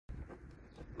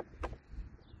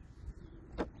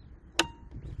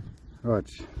Right,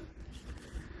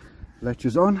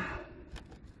 latches on,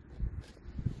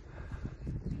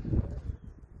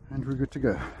 and we're good to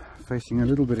go. Facing a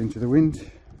little bit into the wind.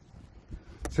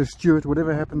 So Stuart,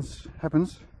 whatever happens,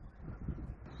 happens.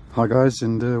 Hi guys,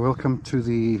 and welcome to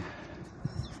the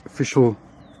official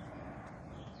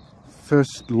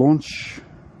first launch,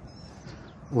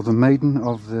 or the maiden,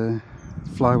 of the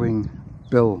Flywing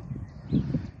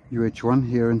UH1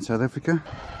 here in South Africa.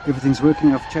 Everything's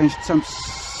working. I've changed some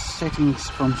settings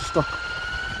from stock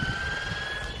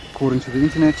according to the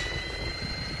internet.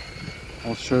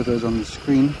 I'll show those on the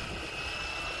screen.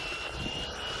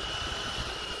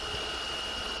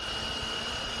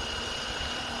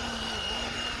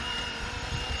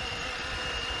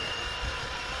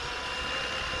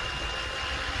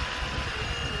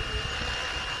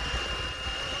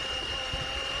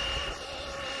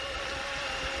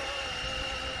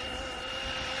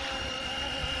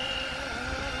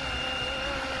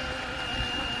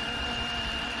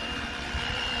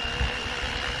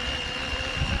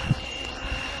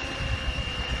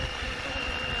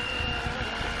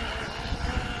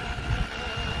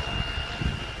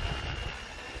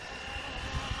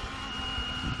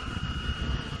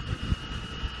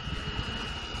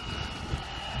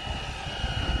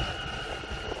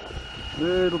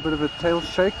 Little bit of a tail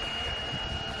shake.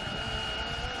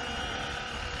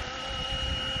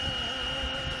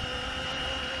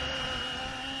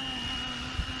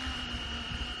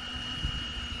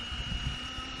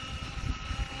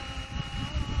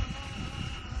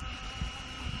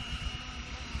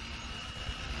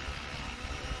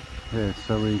 Yeah,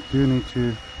 so we do need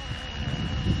to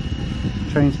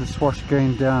change the swash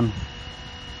gain down,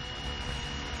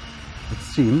 it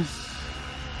seems.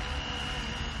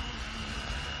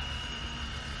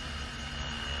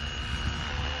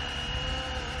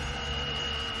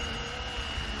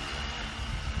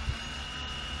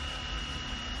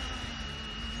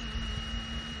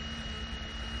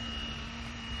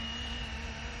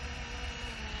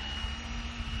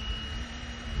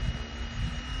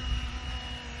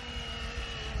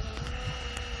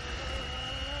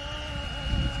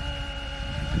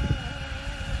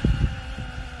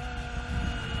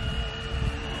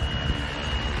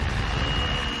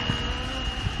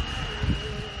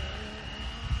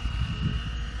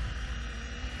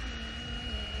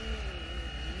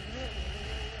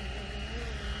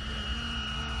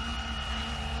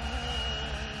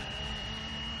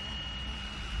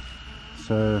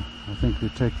 So I think we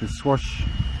take the swash,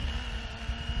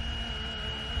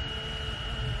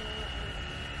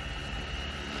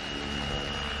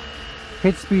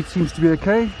 head speed seems to be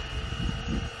okay.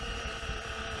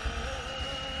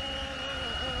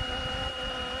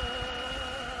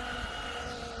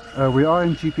 We are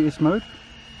in GPS mode.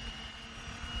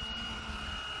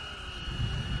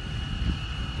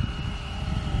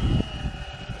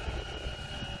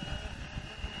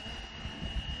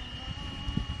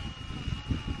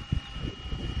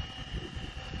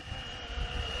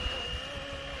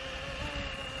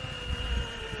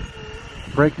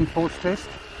 Braking force test,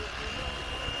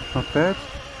 not bad.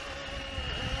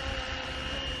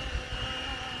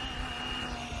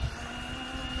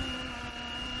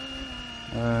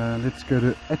 Let's go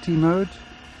to ATI mode.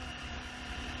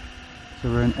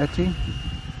 So we're in ATI.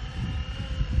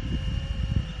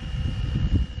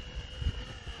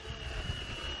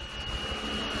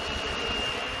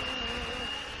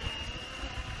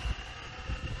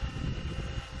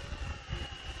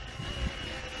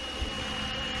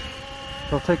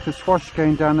 I'll take the swash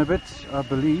gain down a bit, I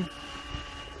believe.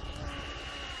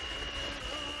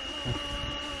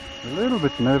 A little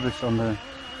bit nervous on the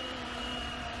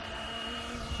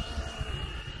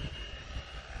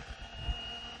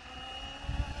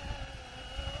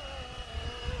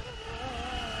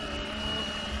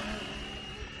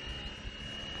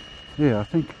yeah, I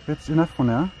think that's enough for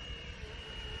now.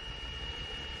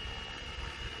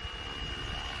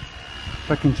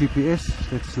 Back in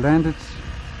GPS, let's land it.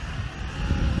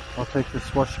 I'll take the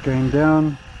swash gain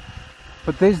down.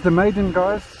 But there's the maiden,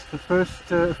 guys, the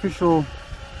first official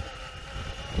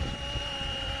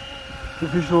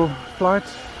flight.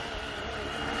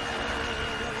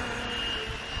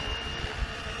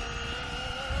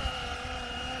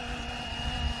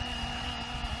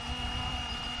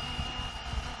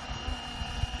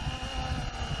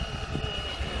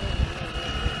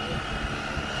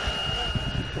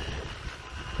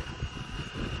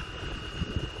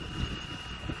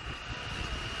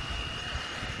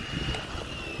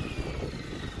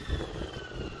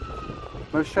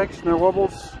 No shakes, no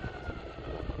wobbles.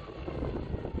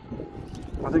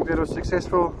 I think that was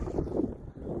successful.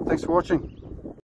 Thanks for watching.